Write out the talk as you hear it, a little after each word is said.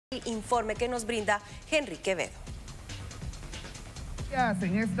el informe que nos brinda Henry Quevedo.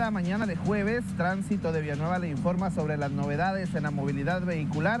 En esta mañana de jueves, Tránsito de Villa Nueva le informa sobre las novedades en la movilidad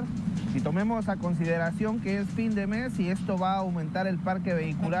vehicular y tomemos a consideración que es fin de mes y esto va a aumentar el parque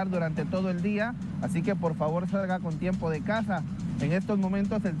vehicular durante todo el día, así que por favor salga con tiempo de casa. En estos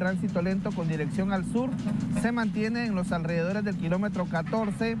momentos el tránsito lento con dirección al sur se mantiene en los alrededores del kilómetro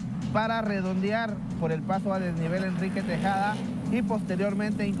 14 para redondear por el paso a desnivel Enrique Tejada y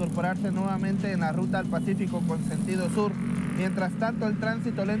posteriormente incorporarse nuevamente en la ruta al Pacífico con sentido sur. Mientras tanto, el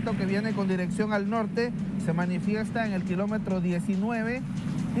tránsito lento que viene con dirección al norte se manifiesta en el kilómetro 19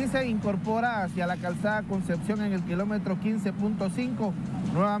 y se incorpora hacia la calzada Concepción en el kilómetro 15.5.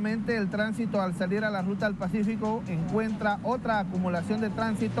 Nuevamente el tránsito al salir a la ruta al Pacífico encuentra otra acumulación de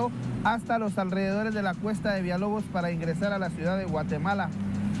tránsito hasta los alrededores de la cuesta de Villalobos para ingresar a la ciudad de Guatemala.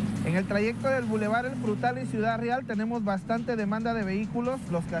 En el trayecto del Boulevard El Frutal y Ciudad Real tenemos bastante demanda de vehículos,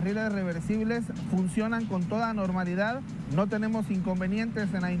 los carriles reversibles funcionan con toda normalidad, no tenemos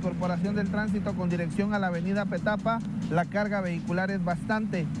inconvenientes en la incorporación del tránsito con dirección a la avenida Petapa, la carga vehicular es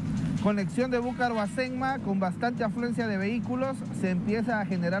bastante. Conexión de Búcaro a Senma con bastante afluencia de vehículos, se empieza a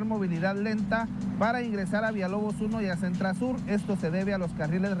generar movilidad lenta para ingresar a Villalobos 1 y a Centrasur, esto se debe a los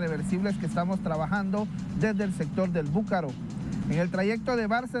carriles reversibles que estamos trabajando desde el sector del Búcaro. En el trayecto de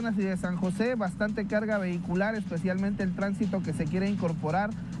Bárcenas y de San José, bastante carga vehicular, especialmente el tránsito que se quiere incorporar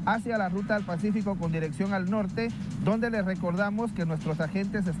hacia la ruta al Pacífico con dirección al norte, donde les recordamos que nuestros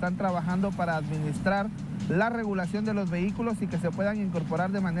agentes están trabajando para administrar la regulación de los vehículos y que se puedan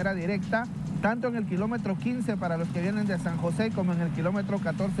incorporar de manera directa, tanto en el kilómetro 15 para los que vienen de San José como en el kilómetro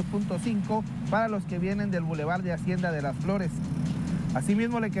 14.5 para los que vienen del Boulevard de Hacienda de las Flores.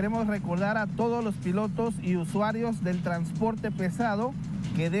 Asimismo, le queremos recordar a todos los pilotos y usuarios del transporte pesado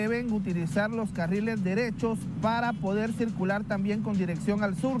que deben utilizar los carriles derechos para poder circular también con dirección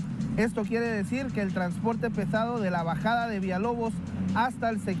al sur. Esto quiere decir que el transporte pesado de la bajada de Villalobos hasta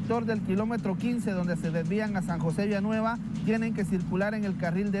el sector del kilómetro 15, donde se desvían a San José Villa Nueva, tienen que circular en el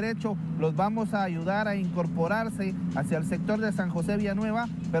carril derecho. Los vamos a ayudar a incorporarse hacia el sector de San José Villa Nueva,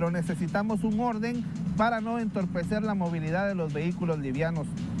 pero necesitamos un orden para no entorpecer la movilidad de los vehículos livianos.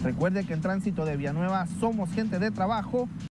 Recuerde que en Tránsito de Villa Nueva somos gente de trabajo.